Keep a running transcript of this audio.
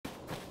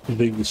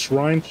The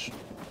shrine...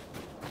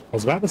 I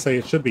was about to say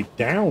it should be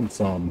down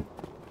some.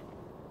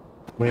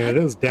 I mean, it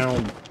is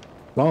down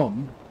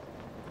some.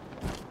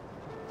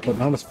 But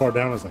not as far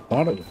down as I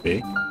thought it would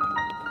be.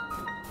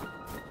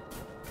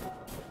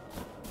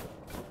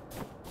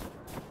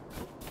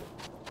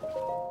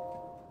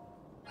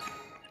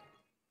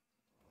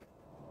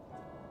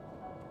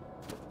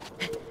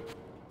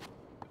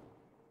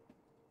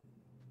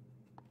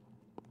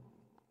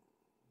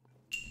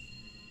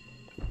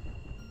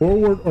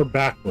 Forward or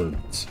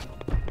backwards?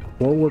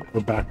 Forward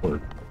or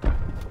backward?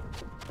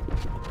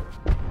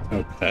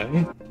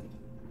 Okay.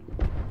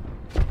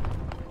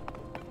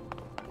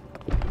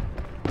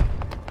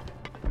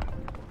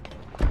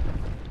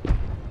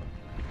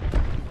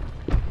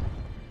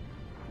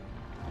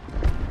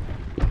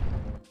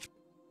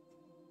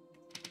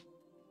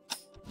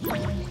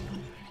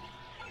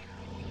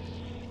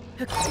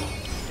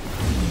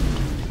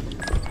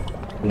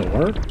 Will it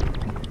work?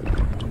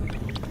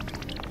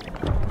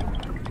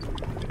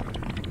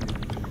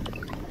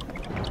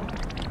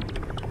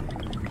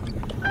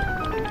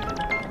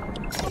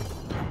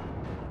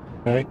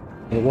 Okay,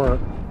 it'll work.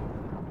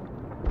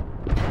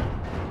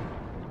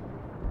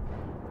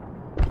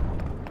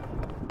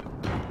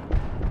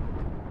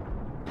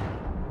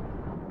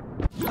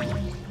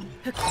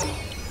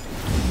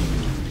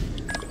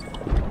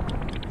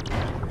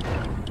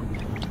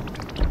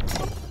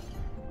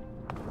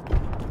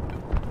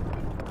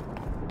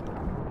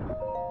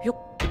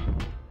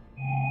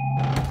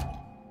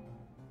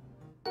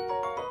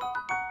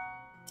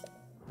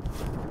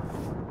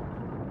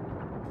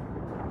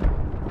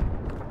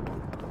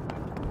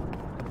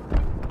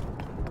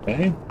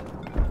 Okay.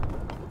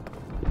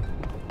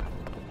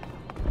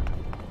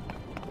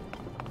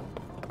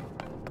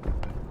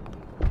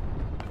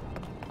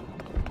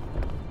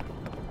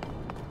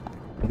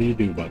 What do you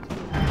do, bud?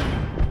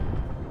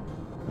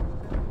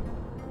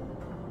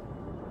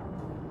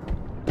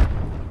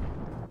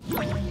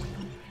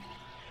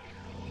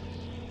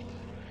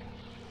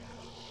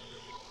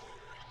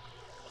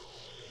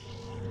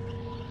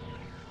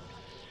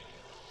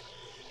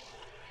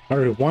 If I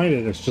rewind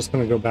it, it's just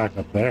going to go back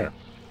up there.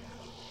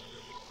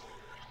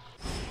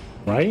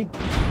 Right?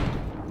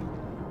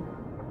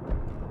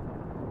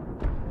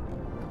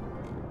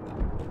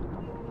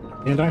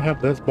 And I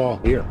have this ball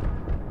here.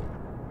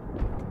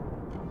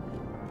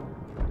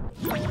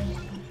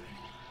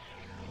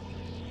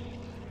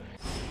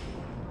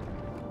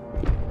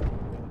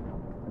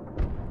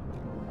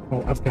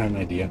 Oh, I've got an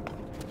idea.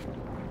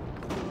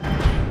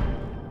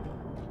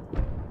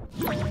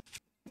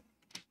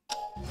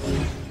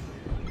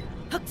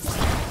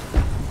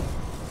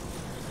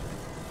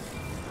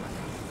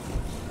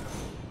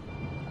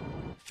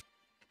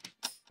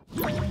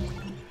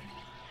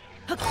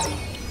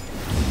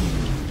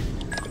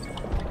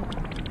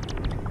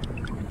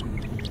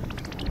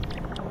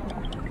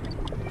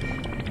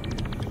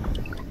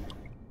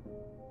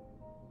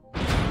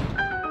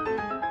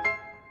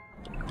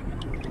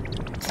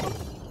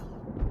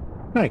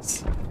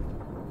 Nice.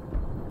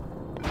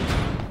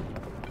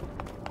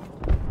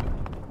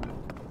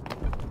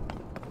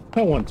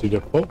 That wasn't too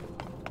difficult.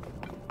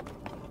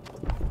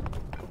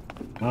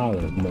 Ah,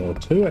 there's more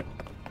to it.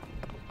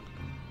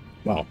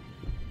 Well,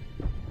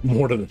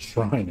 more to the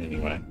shrine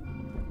anyway.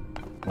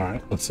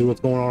 Alright, let's see what's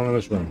going on in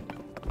this room.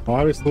 Well,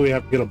 obviously we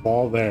have to get a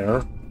ball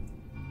there.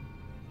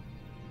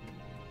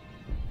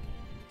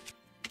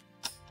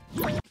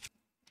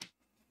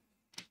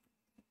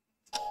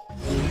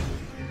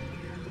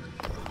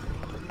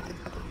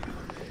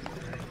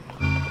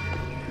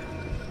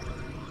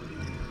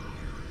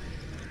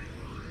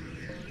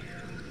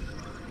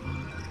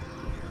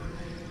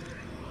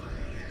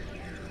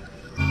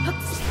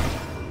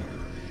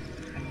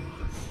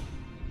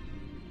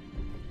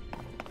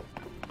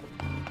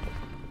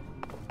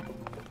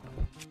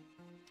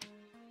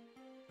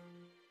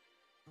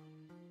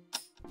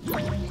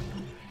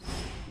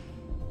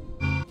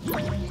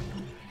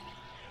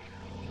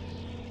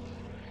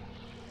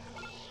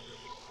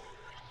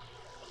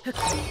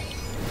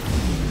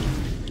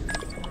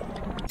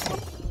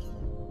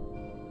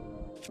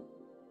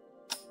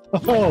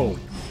 Oh!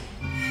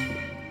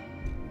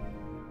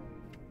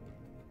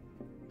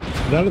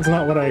 That is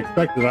not what I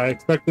expected. I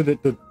expected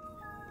it to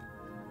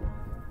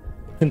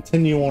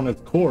continue on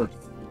its course.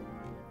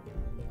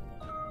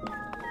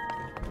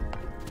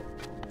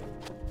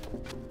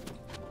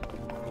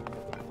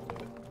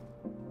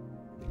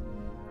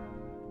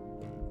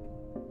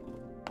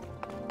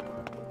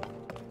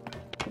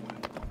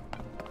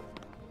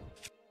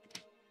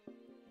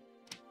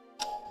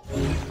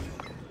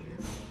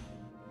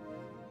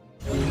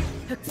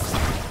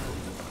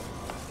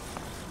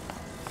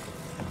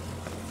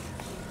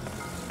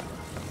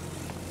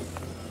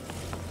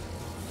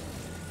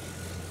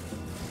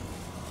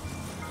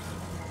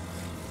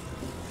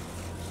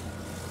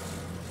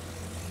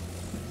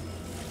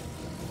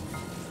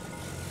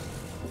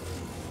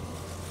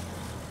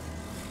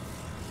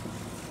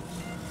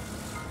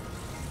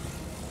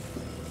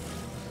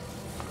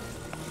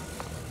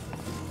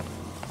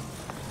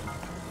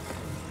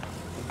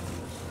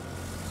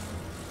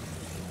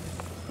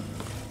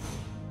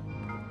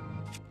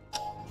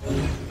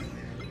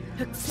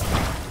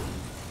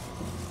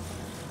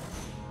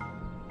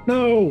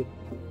 No!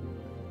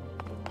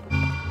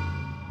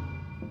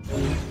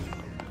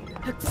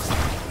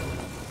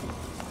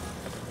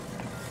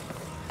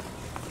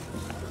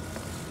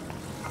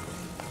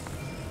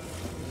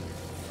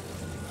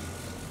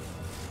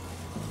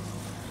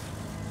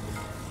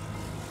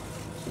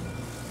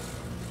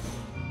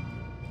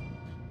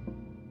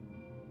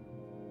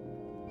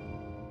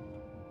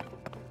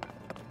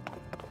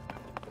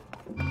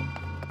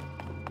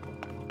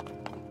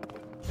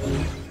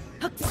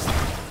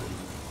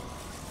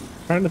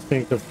 Trying to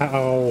think of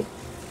how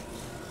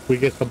we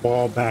get the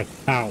ball back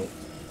out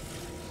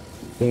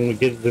when we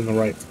get it in the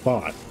right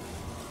spot.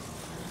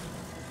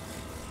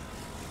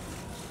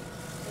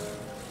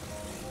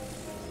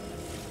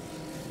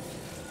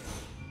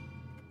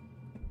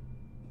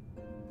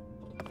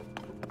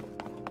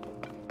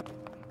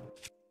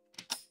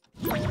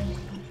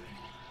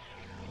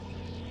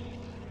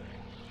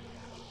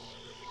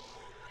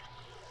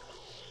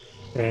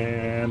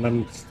 And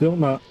I'm still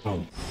not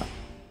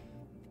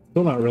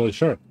really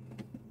sure.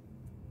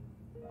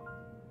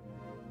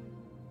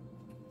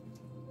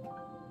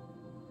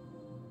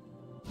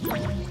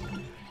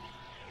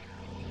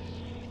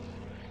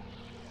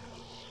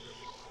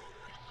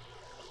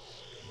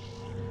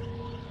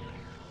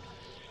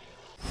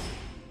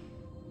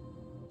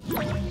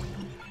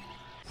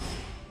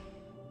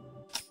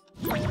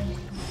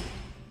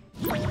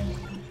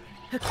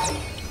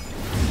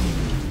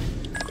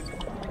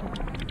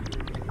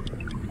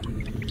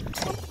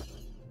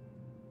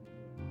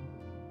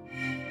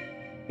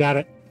 Got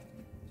it.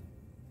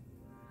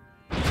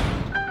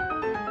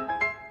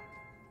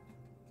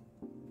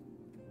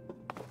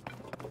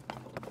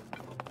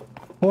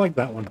 I like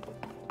that one.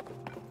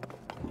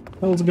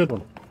 That was a good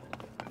one.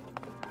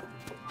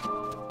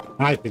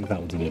 I think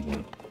that was a good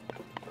one.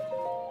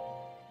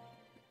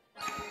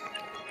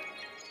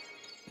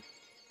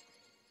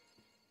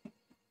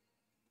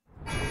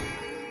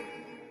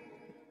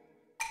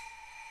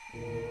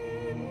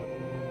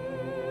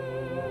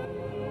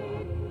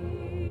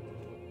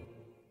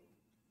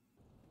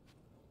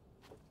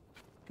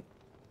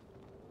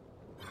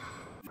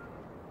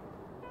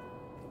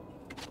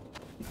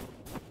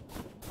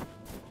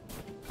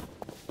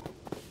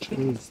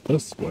 Choose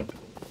this way.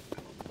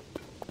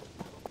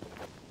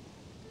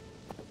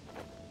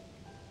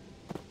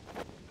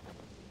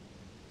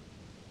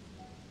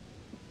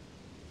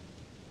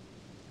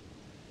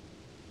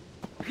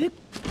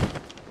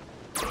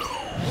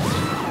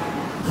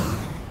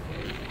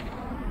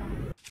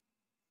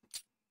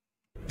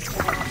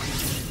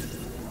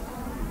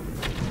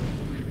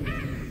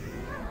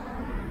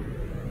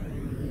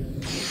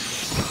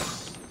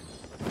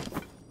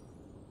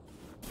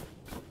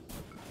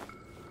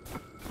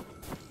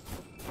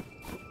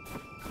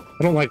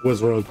 I don't like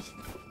whiz roads.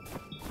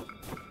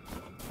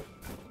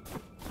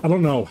 I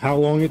don't know how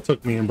long it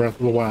took me in Breath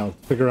of the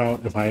Wild to figure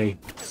out if I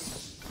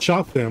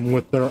shot them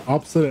with their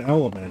opposite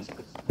element,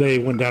 they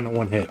went down in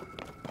one hit.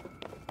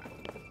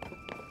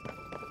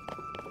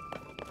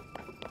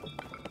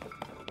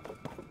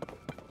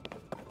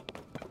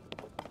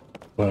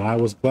 But I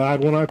was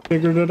glad when I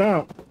figured it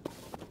out.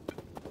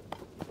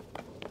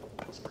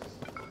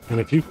 And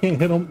if you can't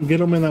hit them, get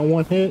them in that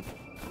one hit,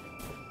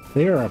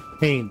 they are a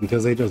pain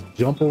because they just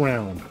jump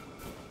around.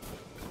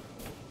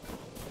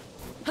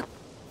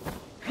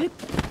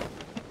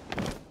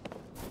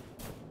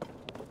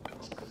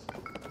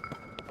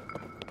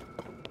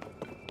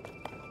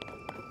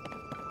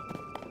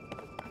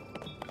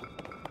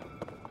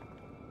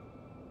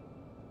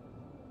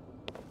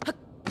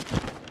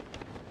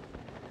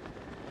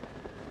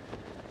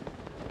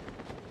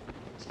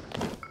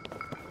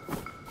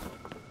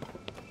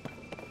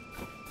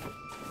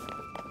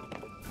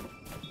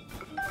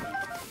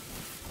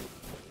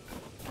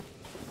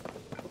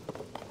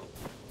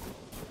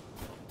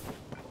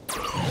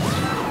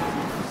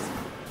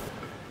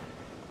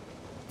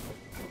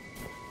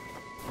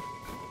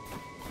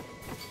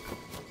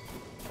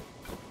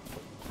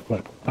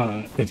 But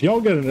if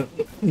y'all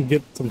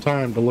get some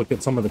time to look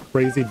at some of the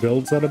crazy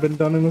builds that have been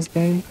done in this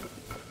game,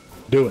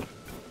 do it.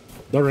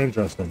 They're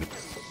interesting.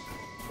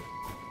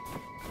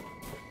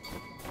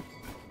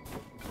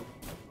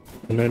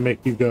 And they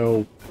make you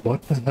go,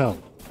 what the hell?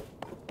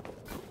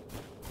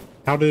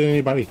 How did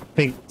anybody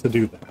think to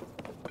do that?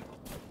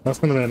 That's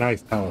going to be a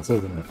nice palace,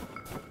 isn't it?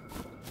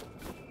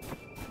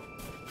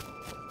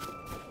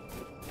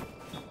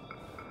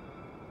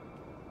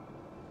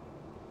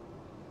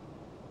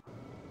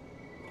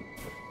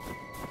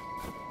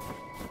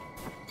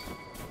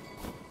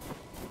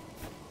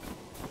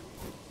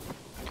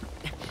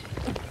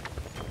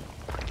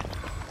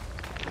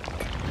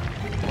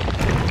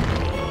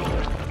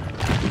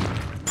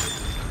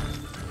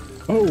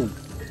 Oh!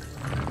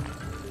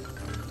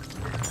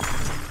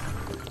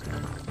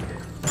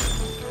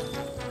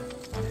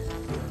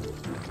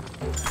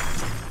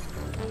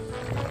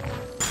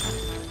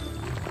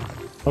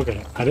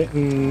 Okay, I don't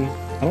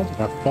think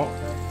I fought.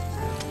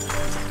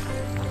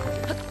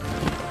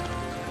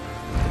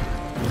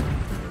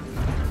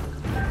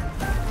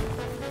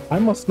 I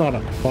must not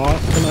have fought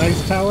an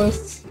ice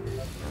talus.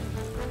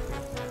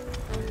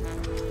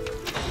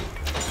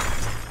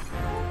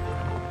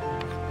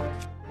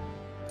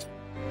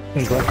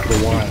 In Breath of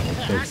the Wild,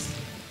 because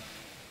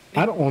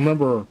I don't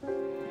remember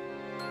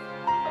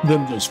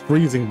them just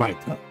freezing by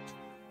touch.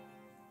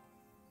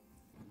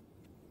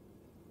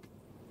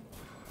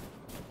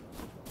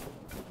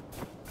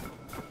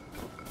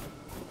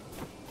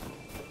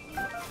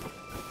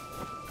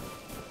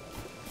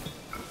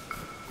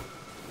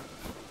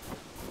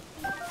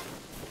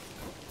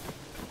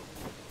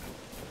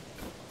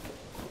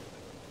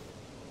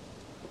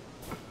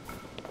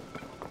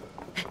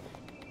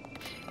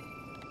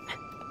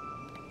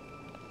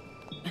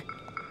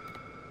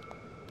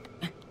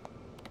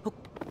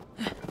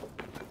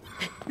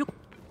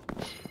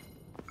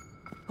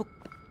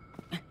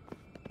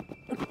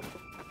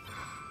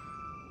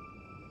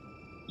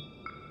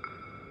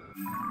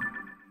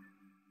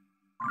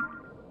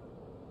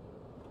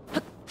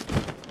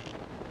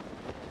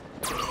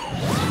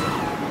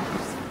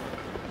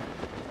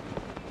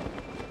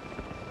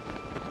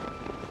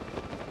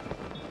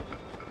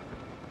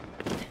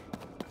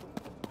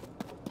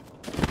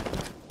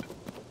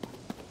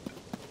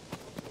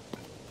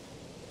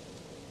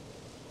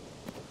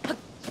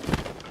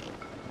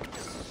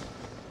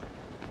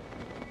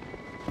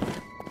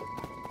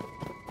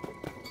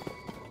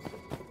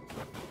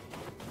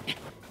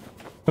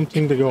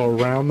 Tempting to go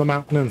around the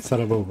mountain instead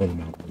of over the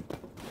mountain.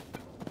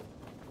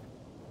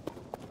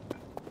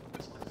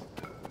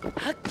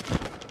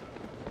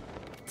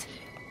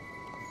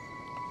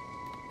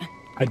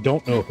 I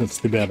don't know if it's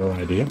the better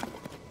idea.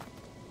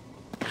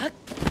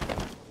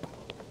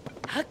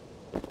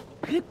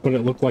 But it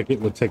looked like it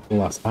would take the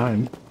less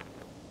time.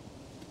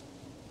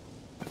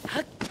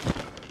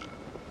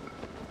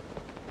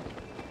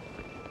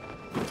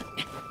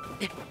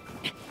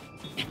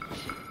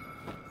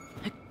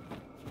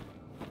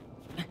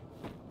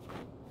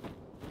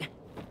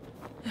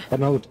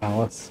 Another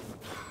talus.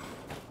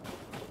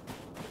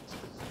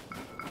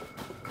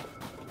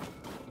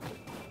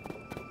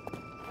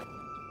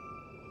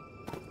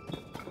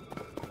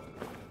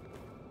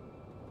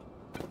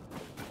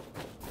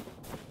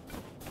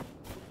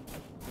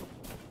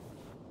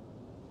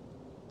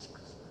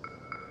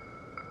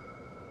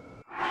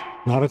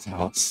 Not a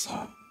talus.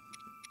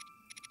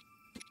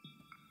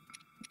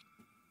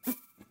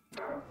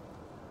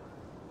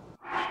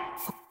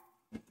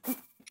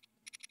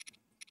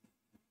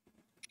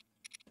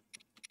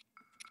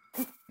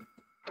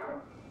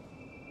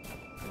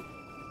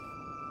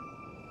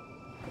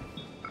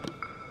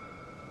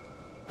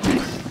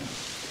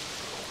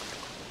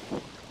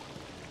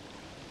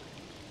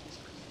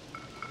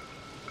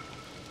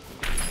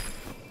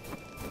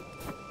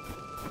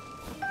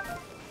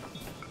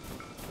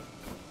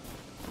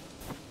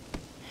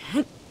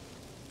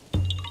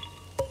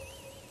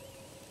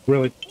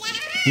 Really?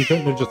 You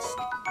couldn't have just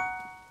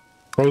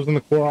frozen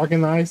the Korok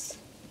in the ice?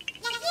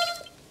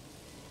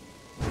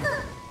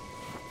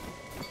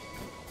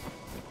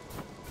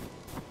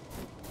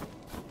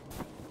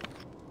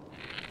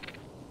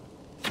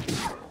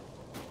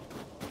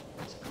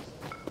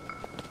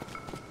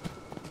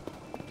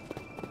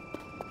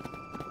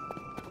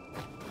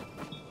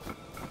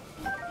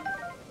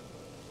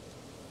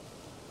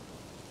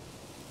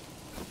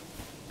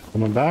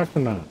 Coming back or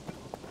not?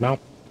 No.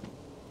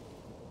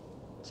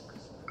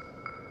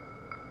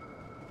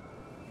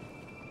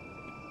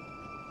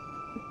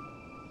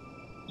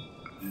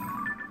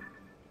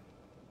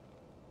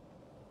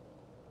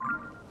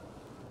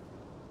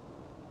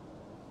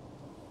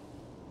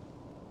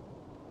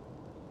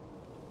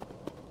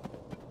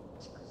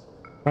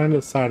 Trying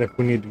to decide if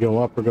we need to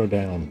go up or go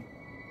down.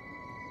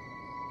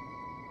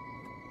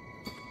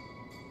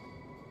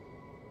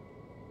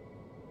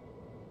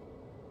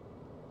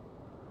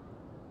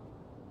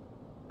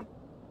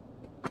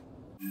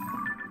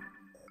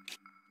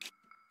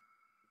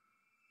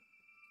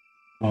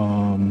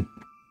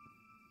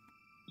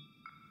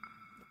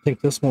 I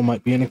think this one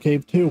might be in a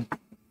cave too.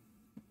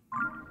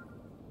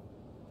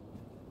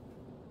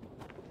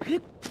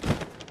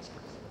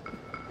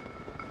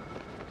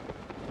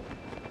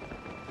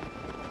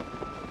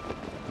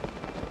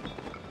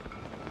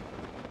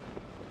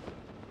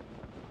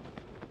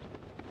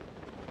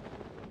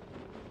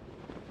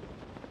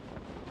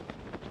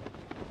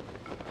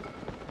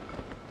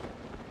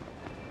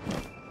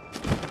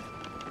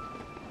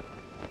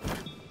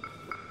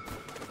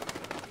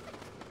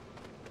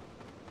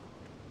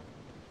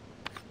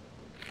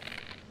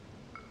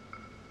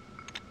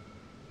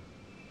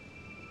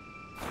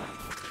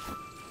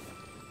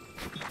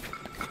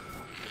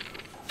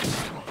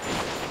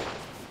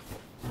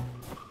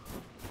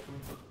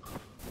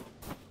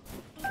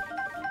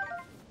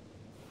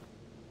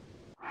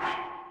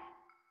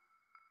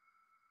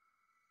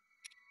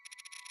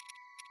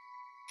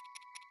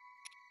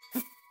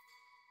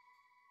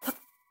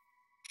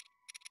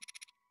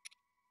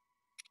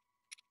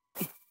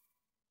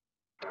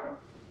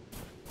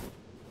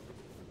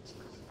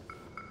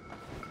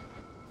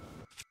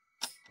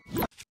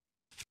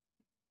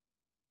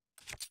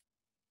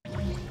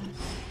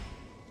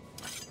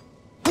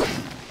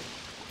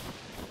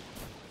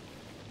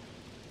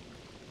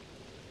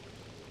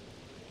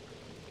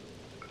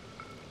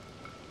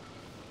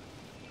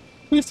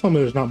 Please tell me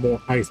there's not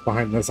more ice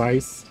behind this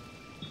ice.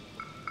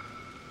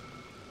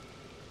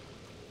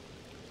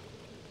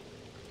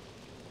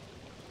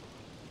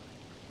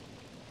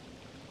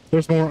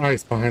 There's more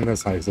ice behind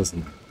this ice,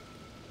 isn't there?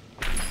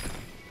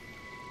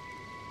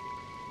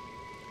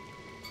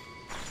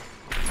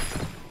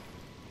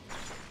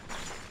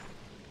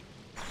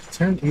 Is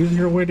there an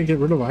easier way to get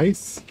rid of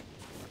ice?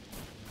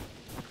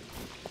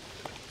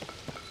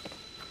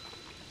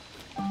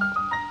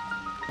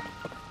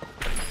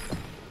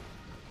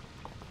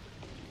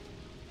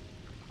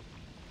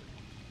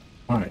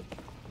 Alright.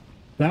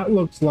 That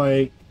looks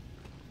like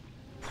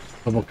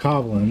a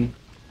bokoblin.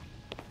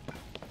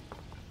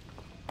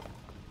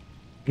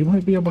 You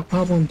might be a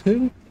bokoblin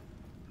too?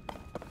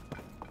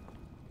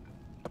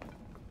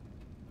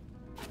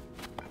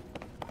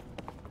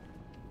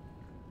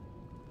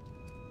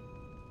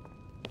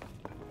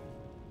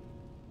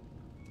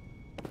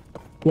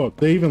 Look,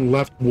 they even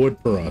left wood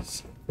for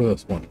us for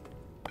this one.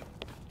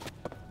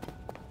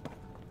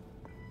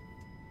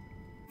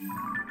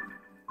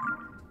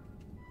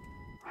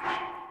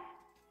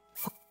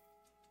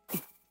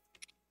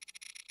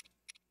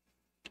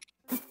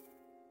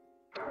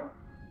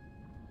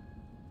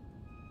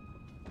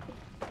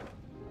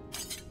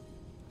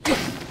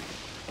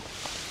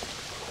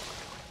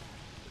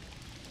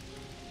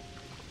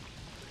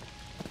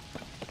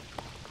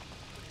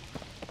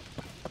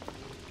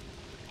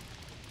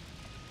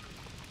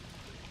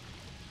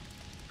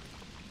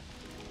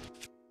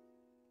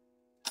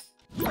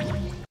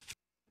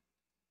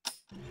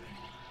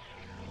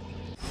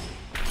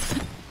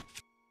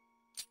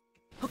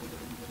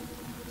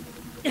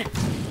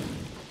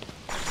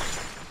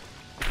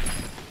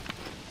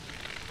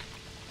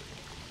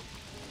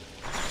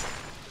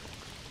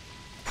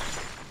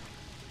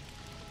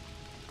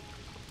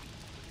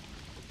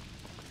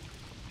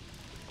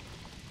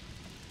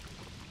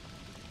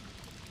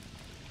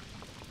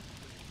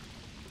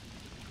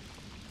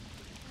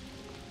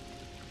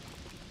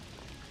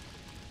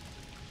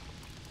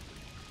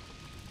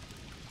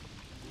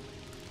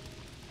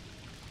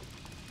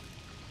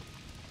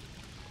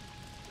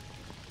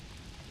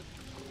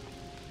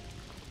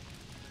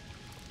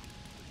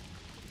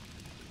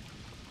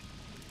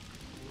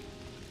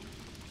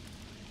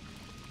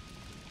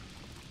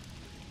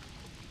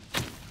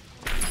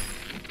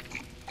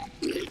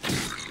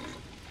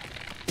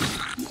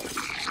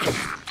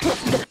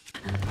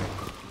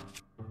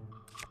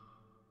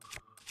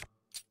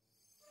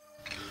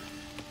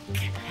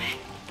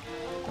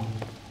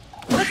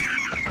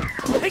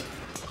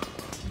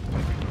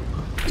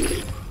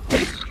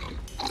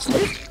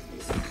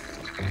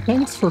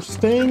 Thanks for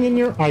staying in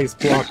your ice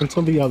block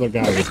until the other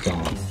guy was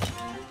gone.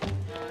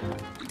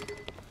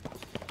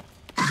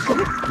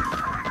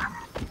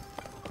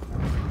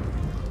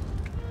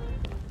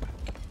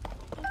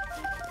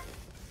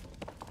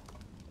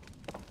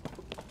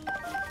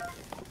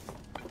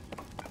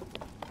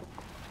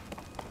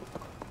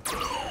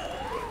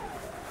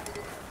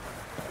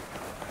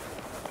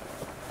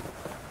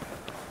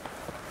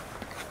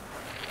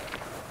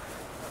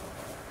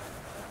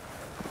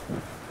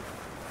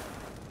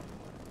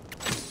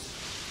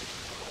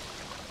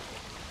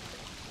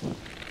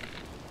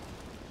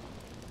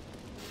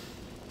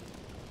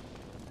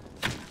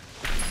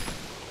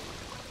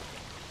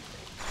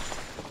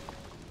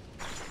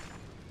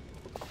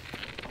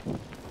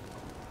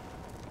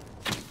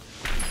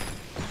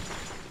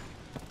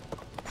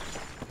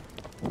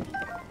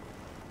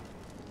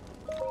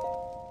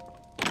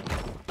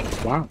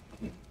 Wow.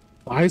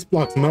 The ice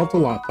blocks melt a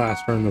lot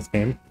faster in this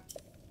game.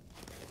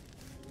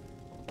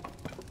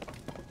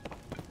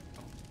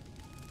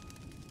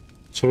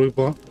 Shall we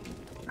block?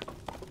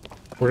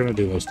 We're gonna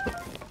do those two.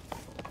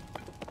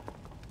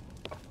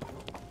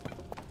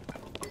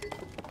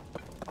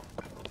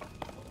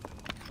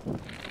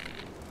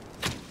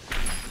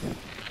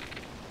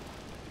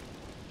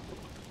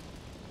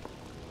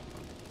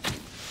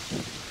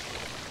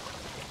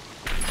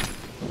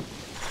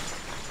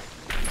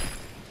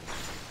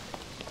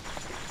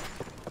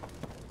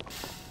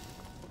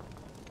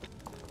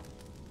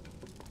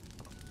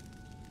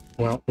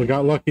 Well, we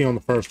got lucky on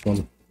the first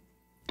one.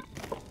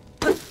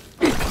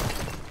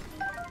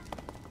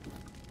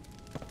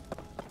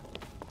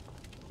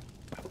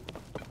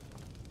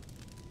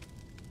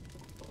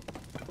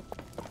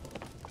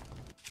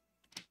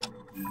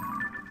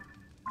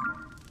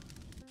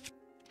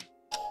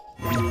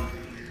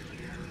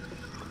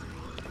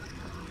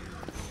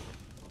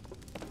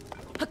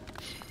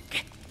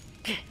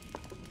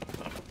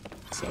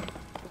 So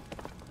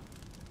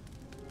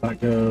that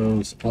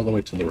goes all the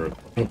way to the roof.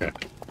 Okay.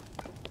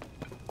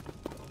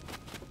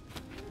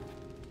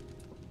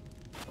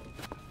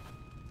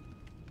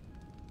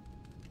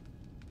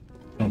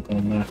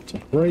 On that to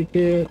break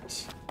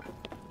it.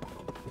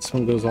 This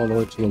one goes all the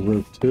way to the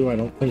roof too. I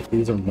don't think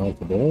these are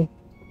meltable.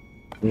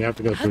 We have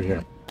to go through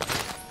here.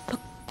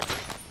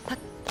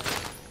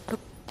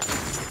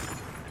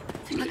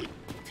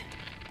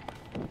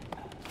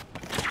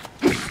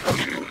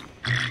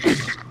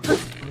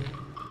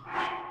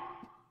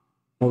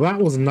 Well,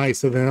 that was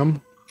nice of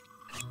them.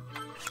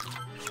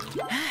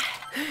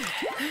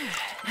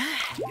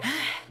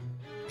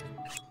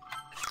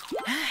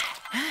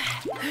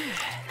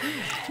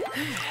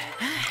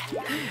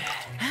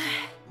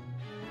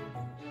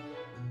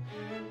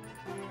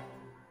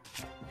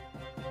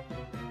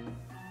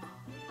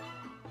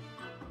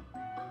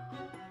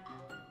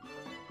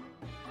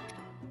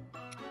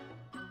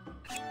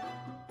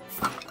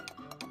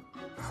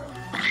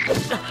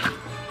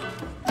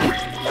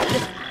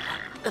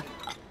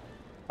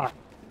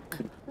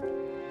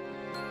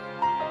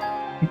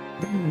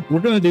 We're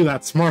gonna do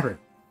that smarter.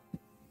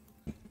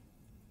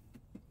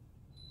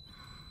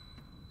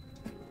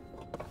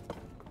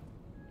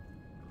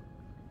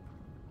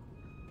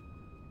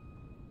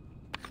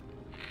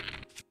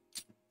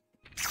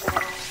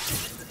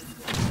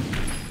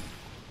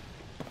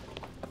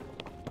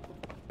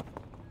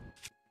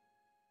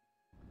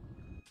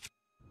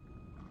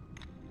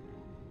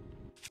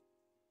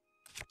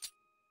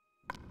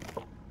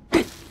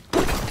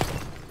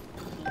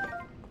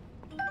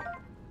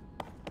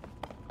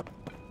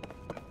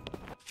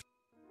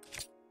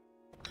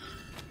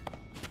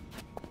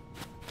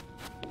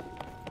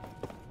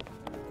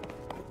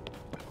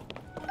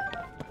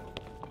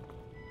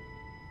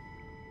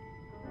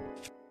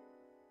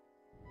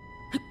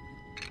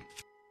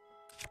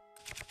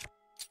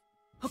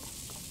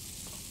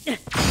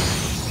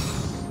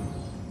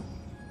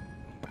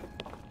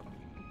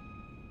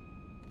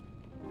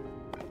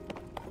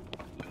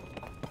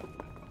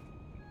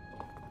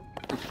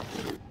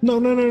 No,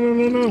 no, no, no,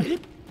 no, no.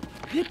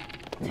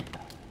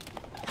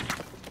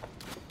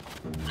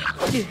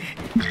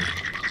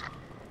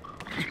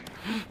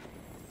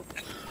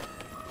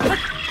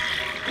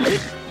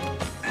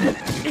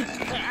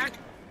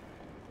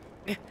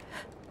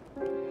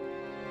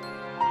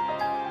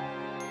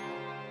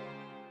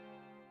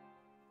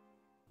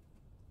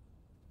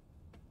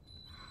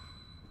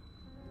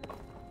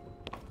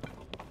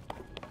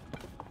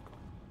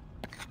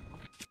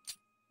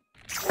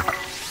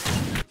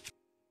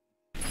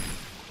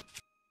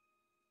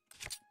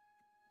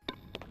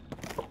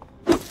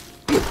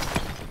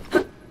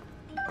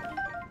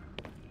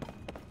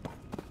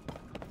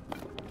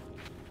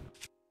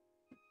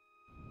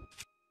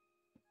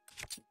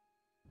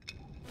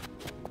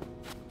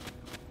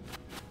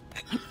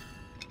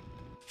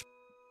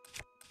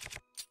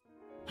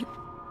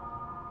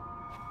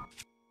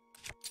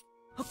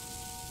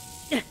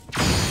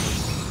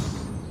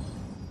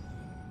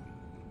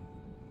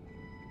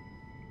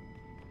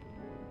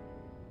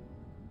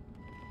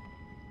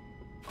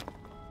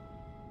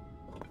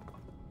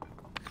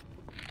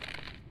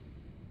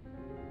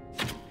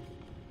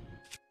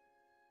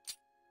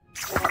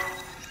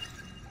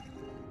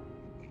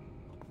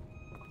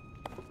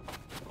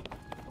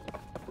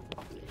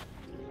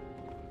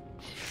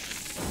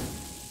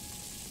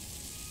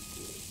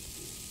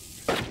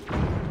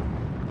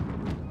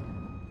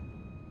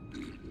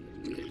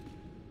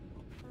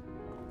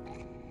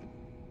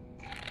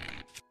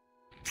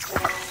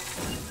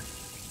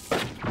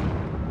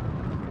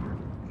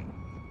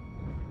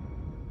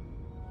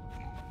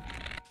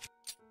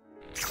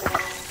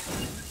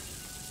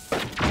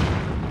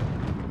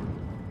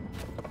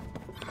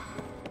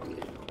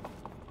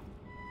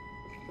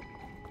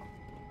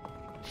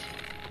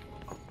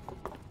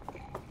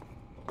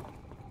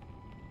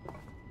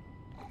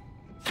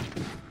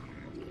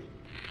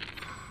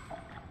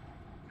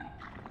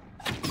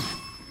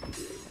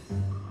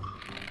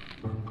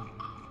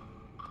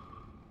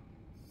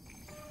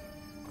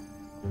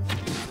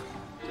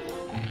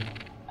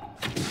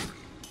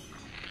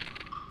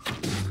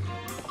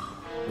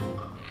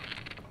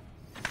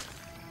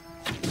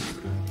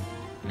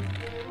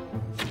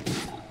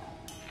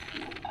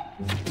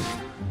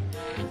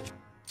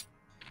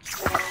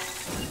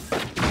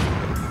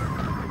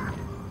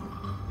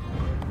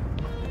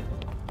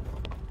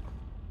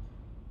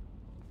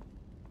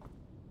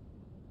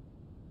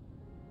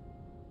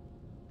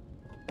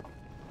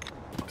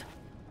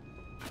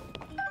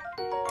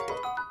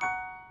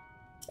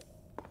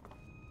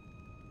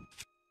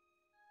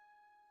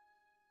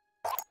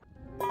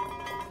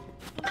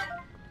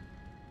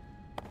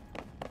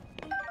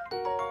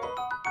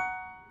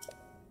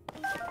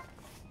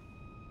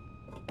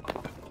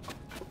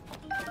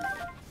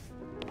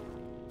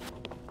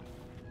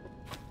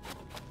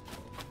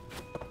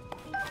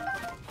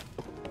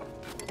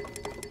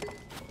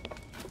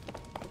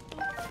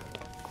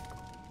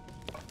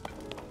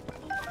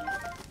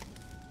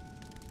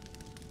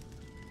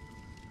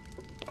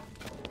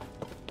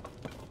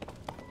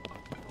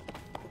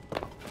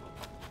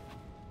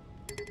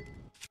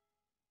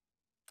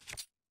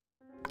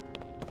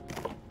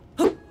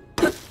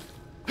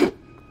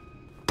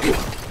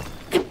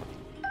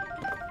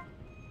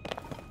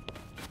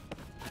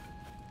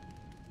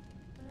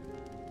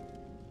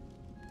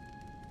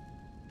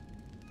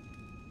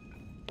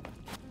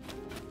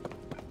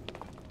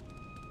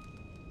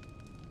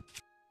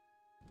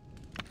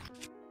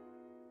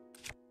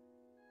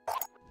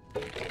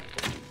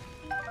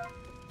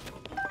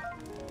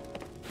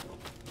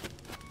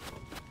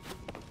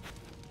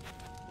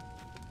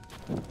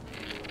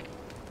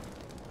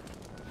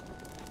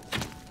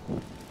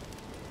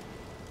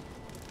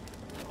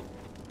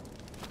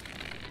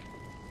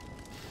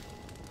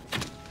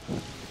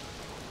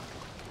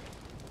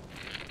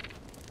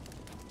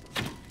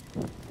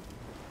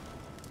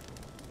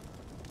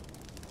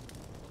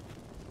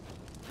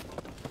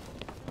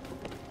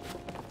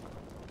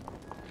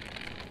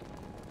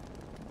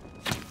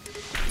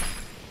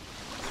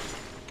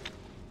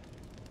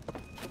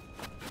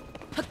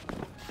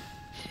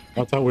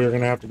 I thought we were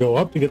gonna have to go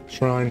up to get the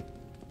shrine.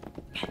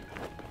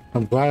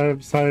 I'm glad I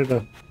decided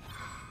to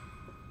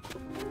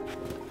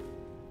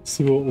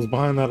see what was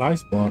behind that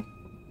ice block.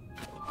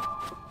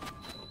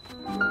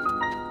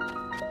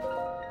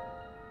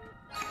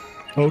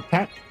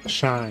 Otat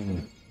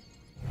Shine.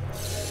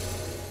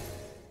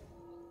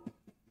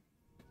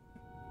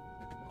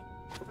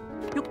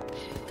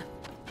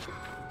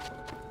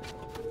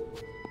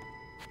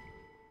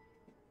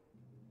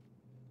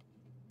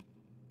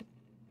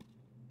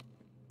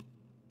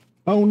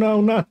 Oh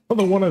no, not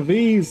another one of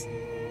these.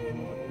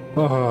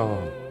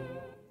 Oh.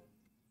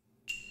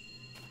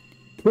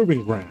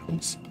 Proving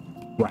grounds.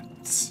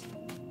 Rats.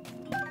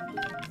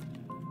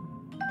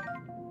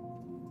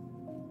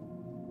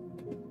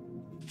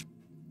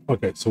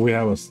 Okay, so we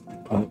have a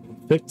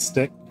thick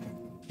stick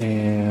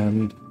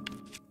and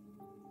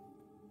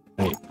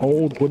an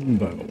old wooden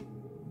bow.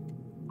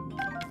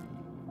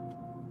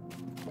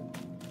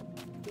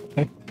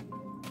 Okay.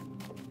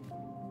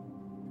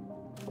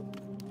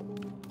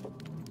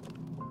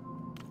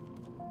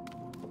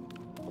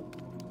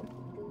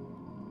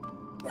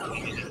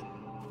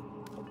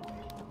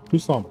 Who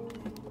saw me?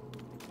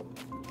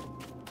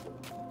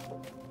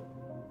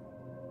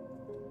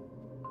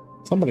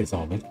 Somebody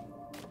saw me.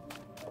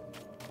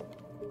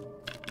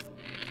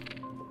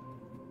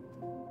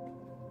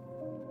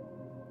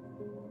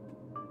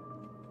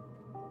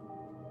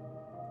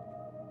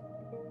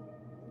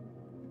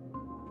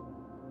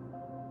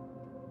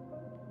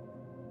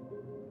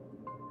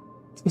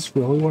 Is this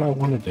really what I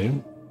want to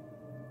do?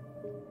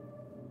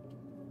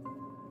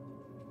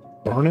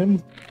 Burn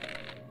him?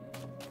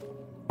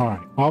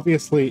 Alright,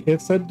 obviously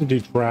it said to do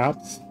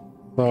traps,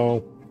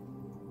 so...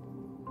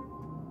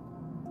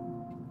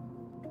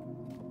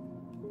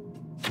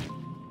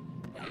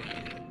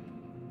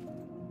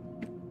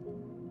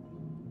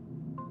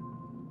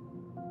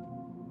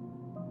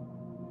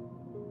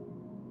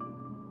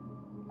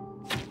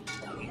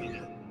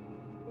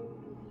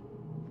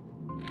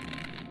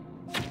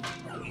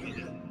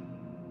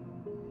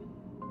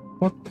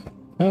 What the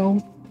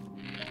hell?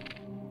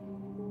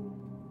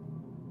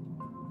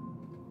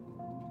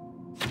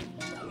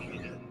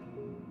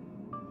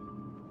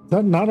 Is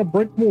that not a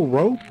breakable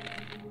rope?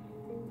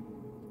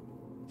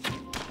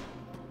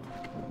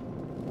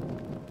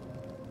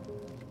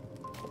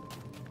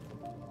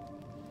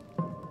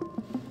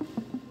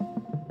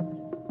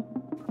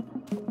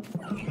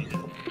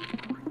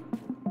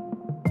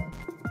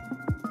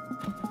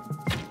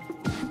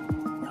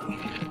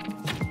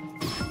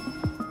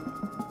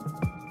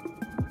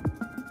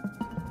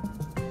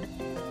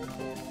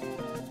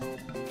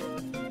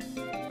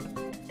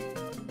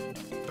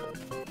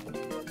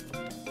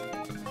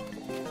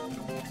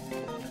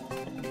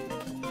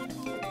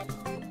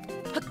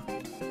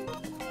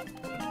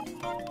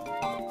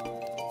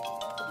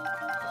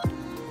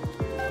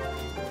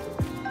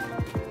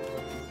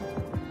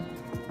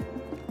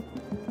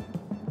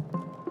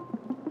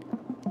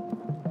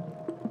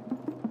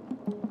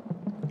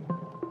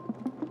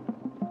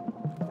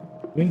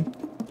 Okay.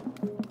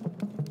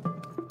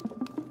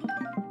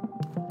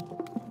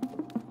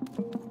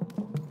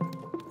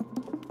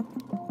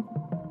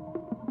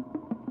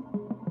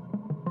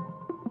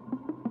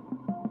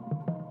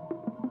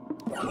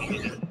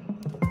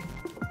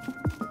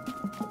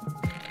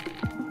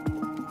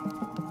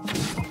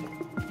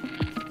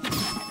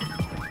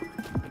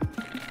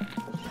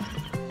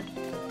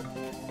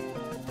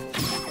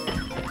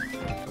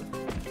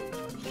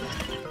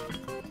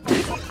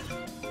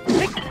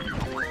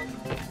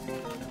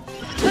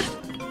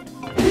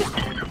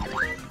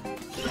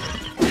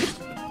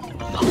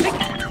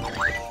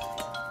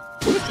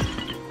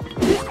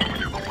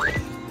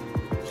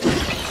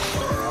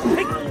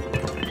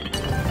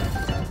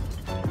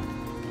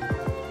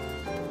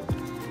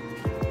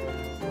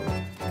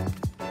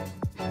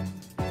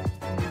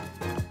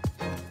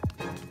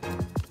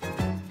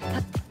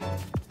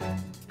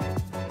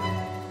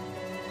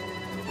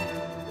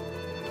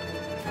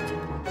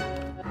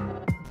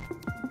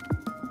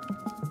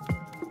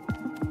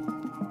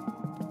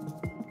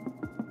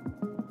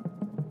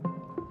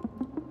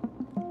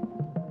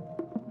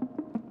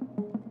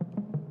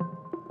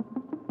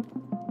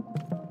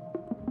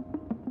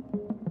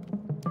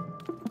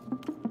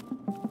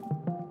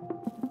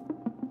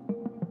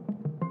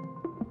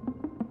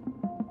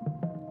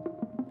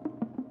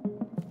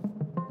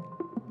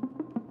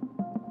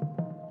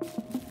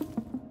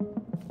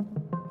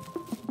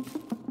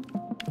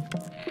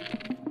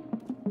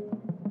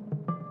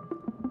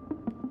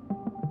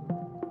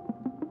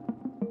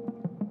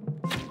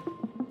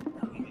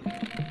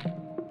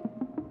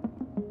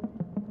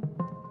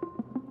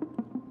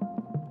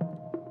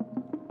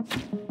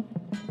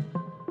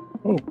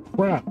 Oh,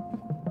 crap.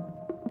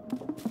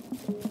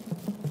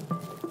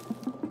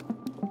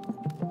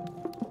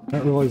 I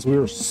didn't realize we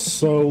were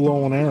so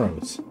low on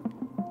arrows.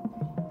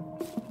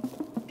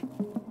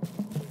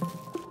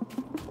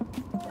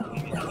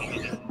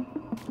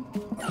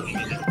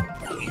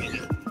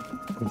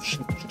 Oh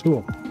shit, there's two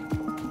of them.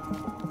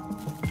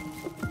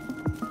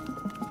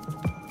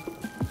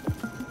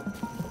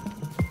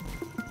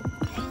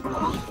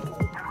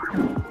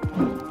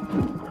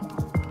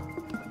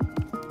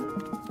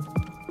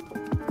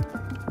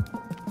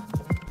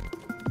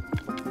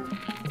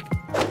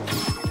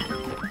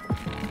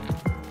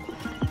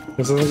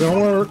 This isn't gonna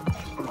work.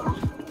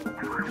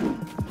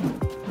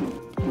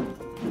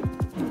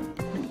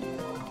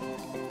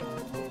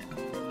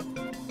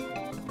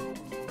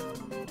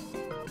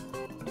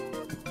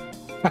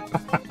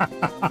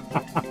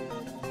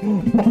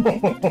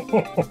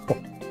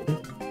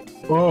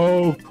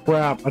 Oh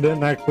crap, I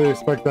didn't actually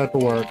expect that to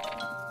work.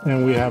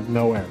 And we have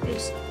no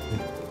arrows.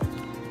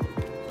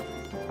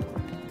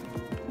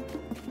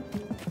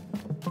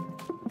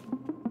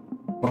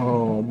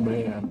 Oh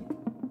man.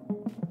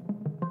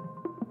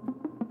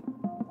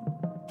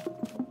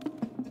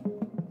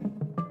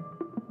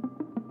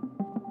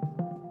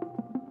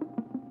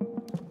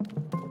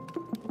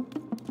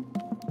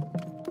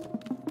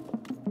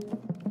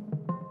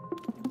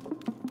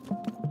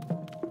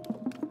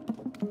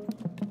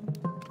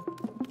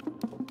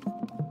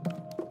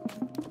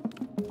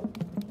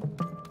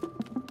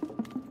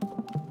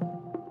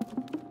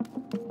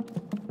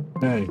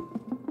 Hey.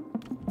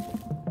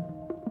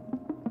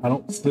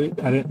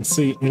 I didn't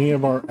see any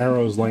of our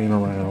arrows laying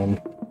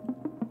around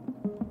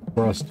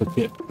for us to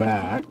get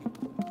back.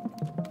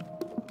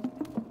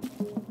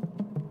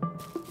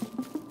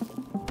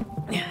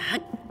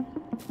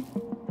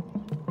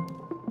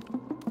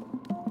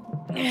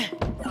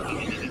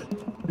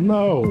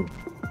 No.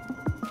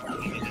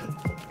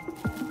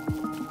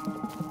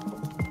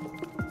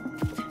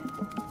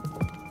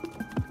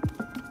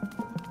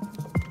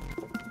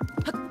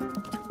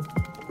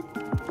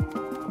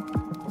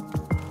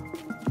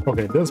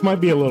 Okay, this might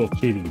be a little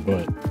cheaty,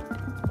 but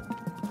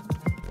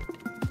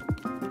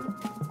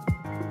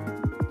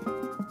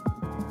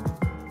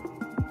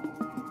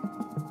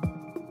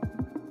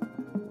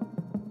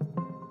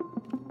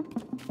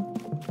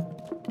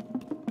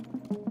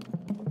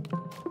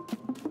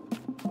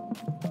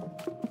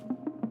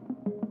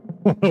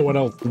I don't know what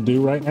else to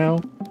do right now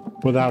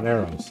without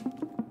arrows.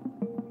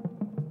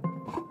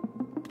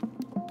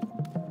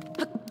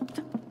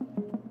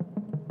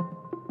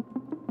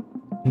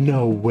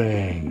 No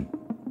way.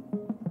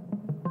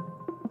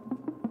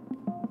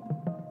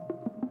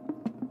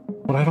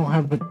 But I don't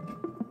have the...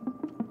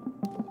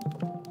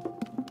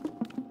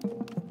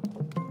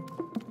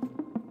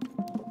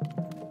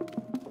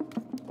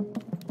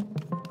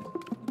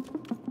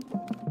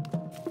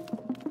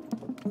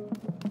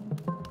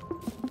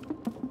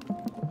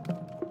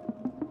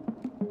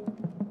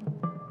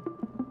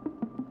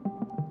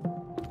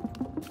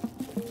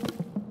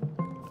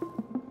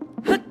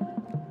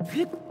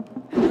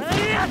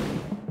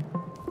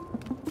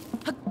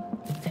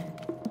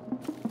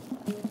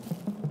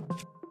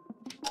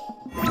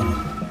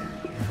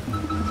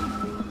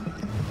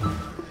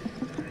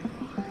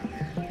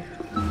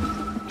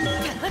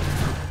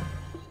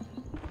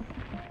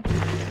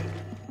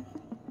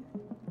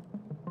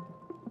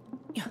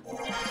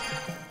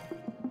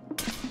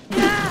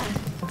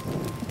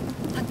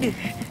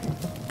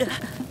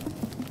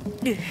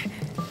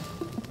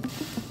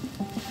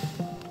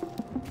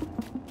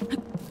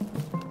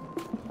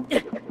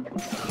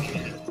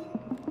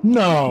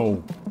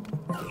 No!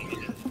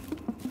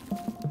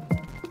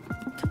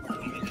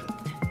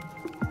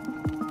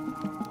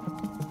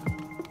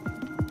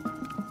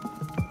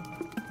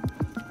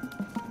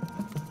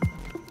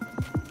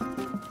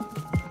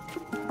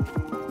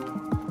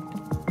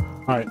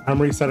 Alright,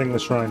 I'm resetting the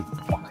shrine.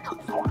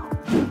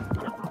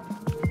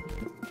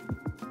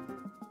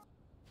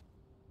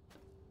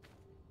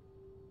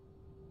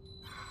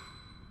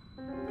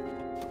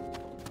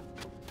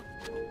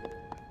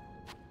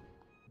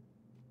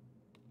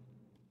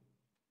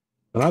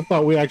 And I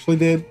thought we actually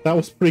did. That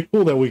was pretty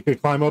cool that we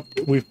could climb up.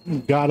 We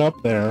got up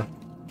there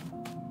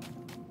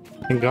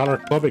and got our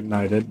club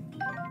ignited.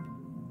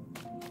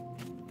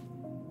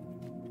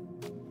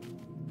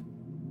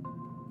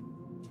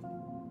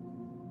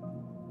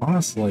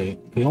 Honestly,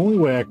 the only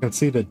way I can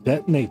see to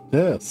detonate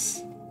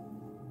this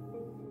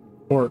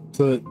or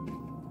to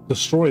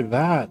destroy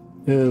that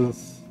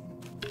is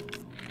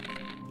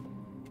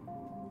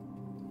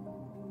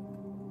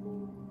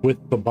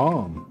with the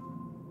bomb.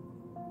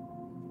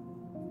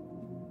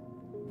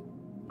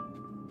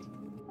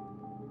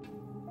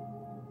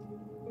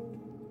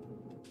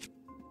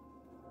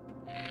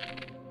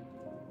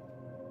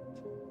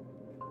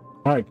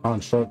 All right,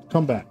 Construct,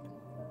 come back.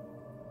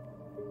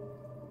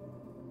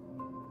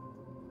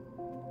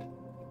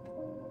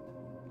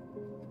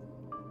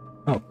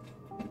 Oh.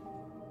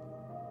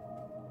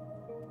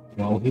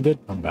 Well, he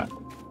did come back.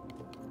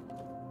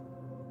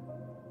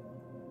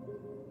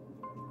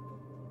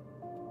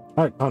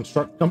 All right,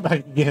 Construct, come back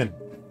again.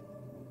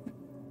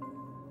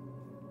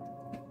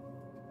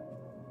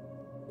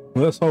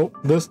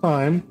 This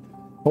time,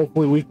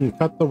 hopefully we can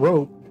cut the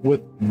rope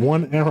with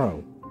one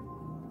arrow.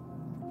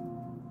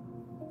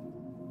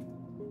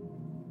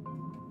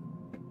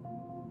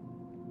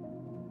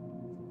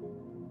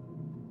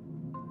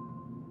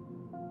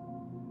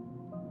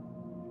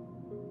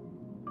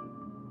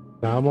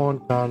 Come on,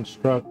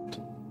 Construct.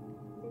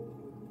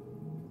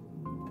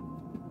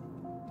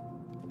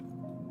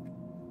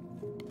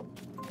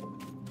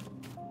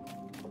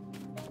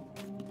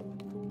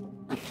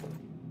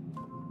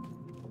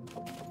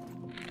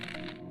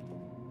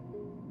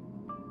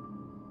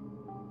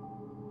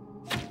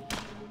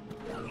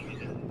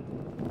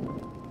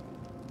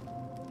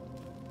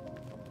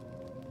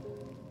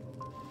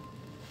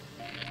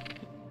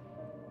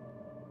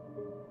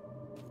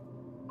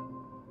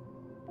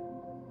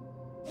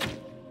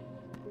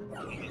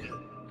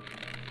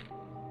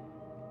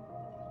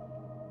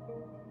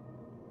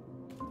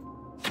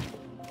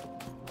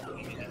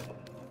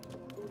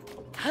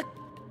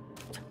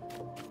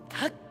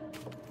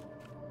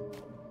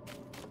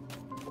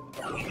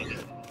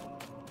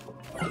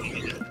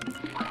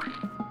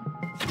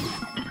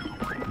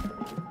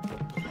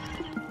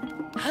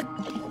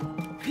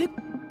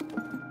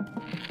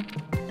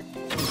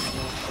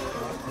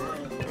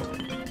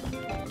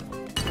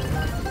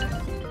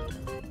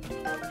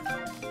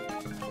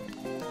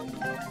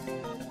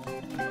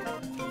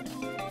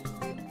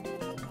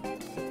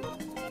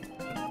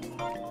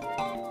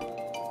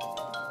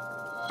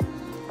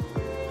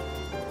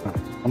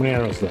 How many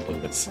arrows did I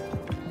leave this?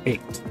 8.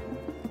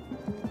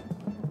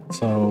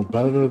 So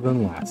better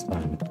than last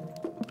time.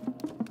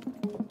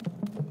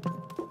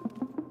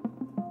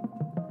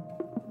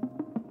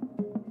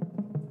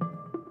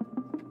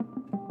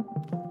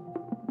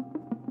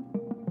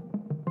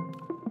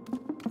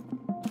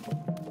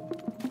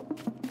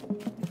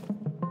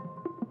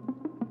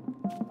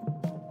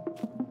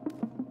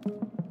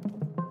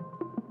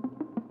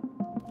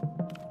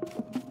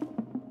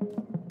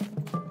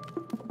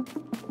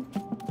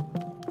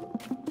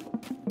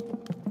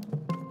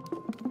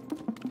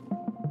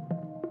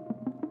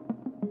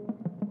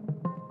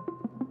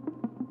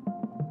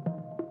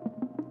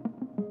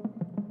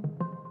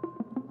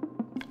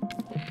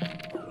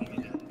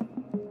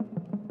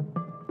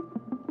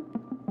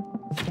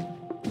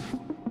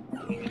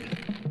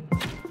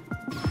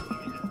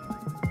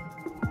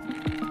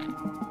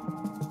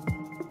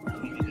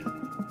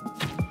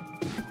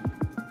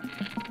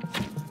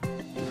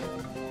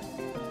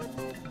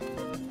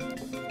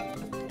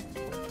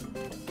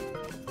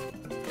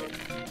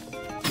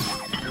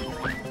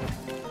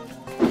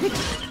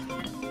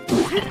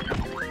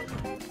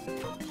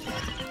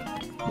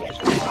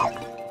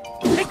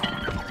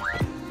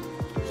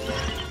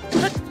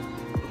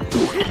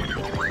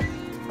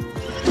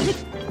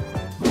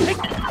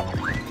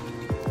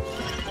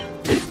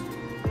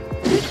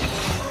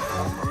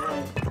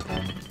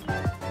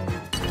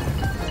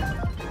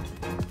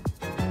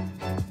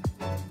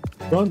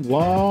 Good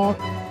luck.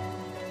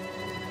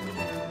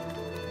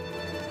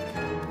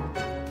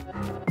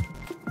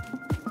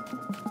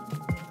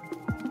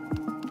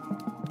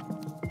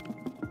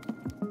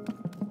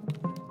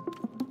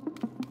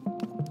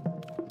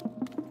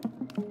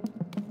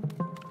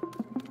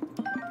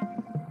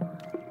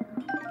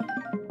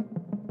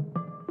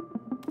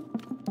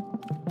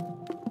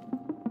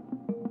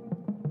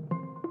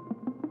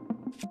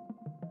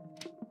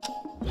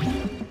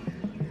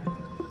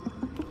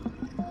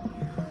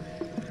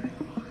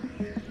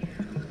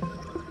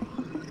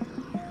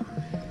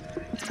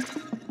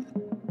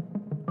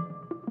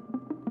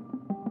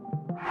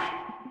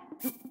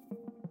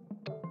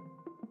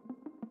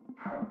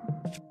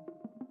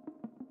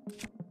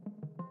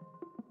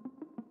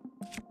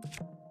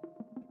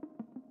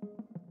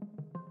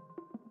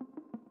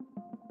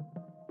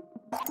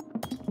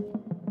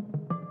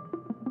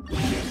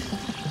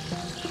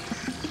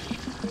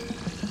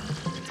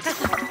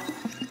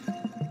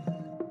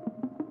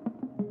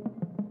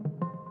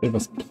 It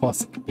was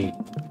 +8.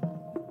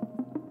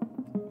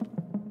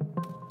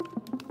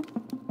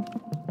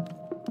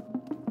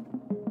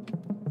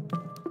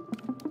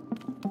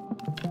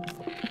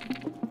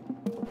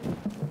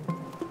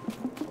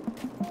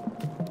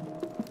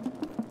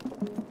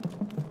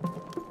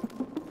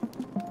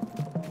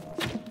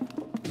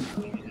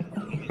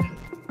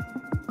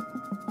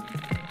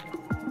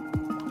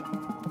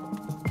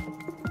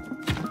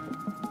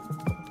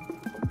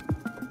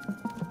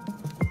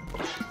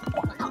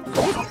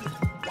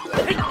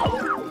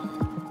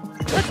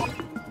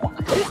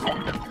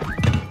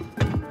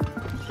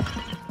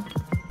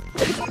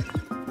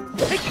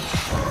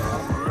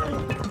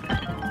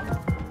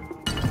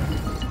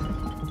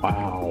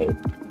 Wow.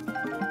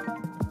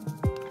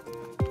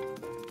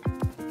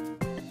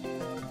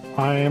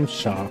 I am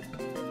shocked.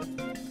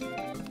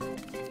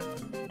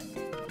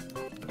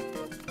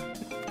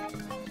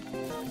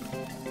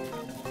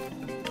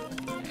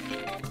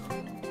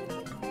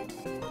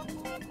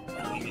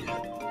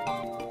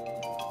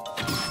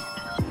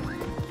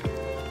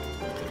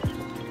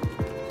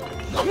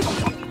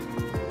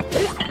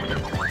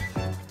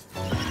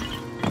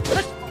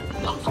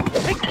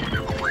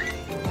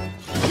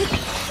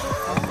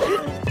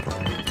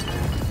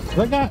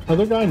 Is that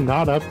other guy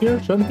not up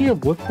here? Shouldn't he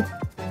have lit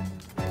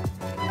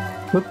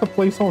the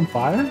place on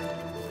fire?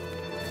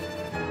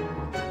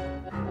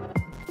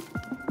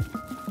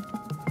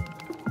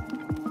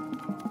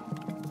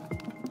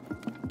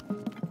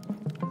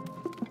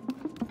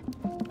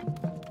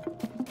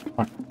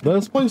 Alright,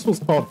 this place was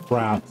called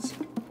Fraps,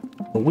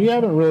 but we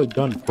haven't really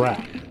done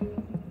Frap.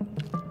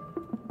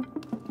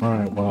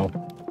 Alright, well.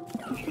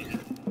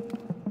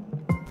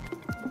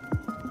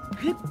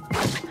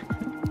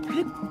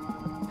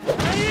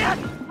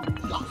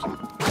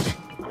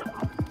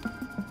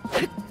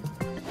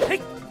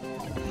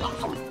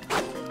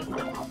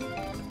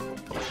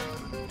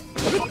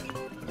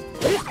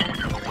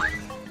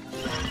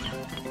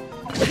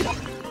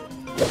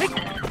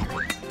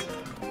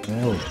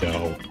 There we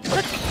go.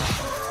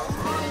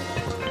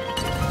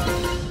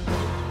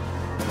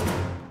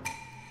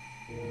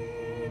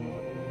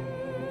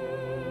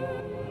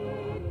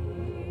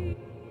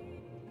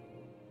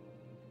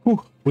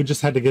 Whew, we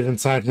just had to get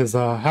inside his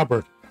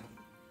halberd.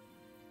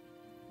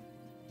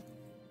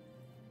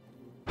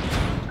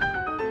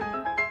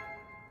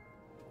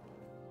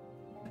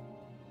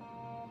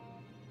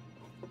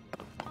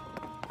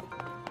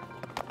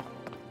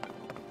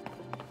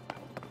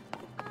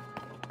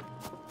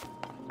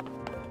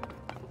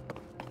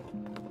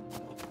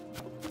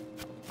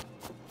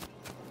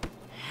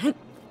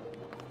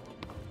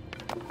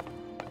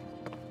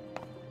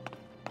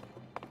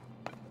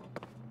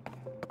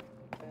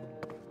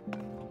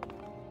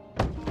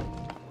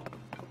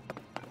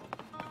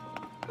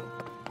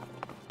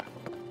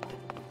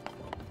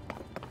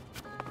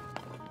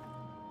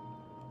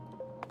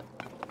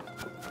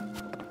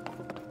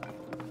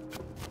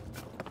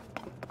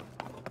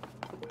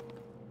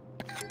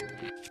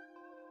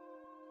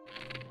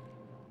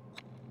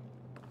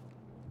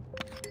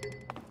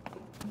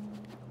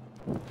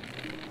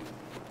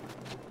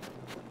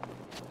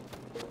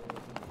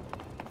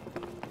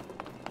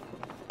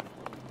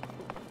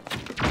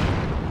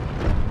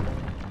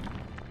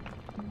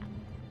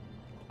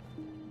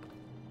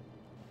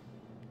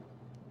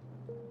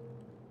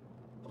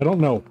 I don't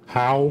know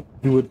how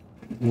you would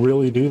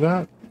really do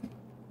that.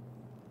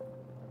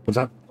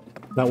 But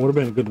that would have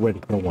been a good way to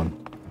kill one.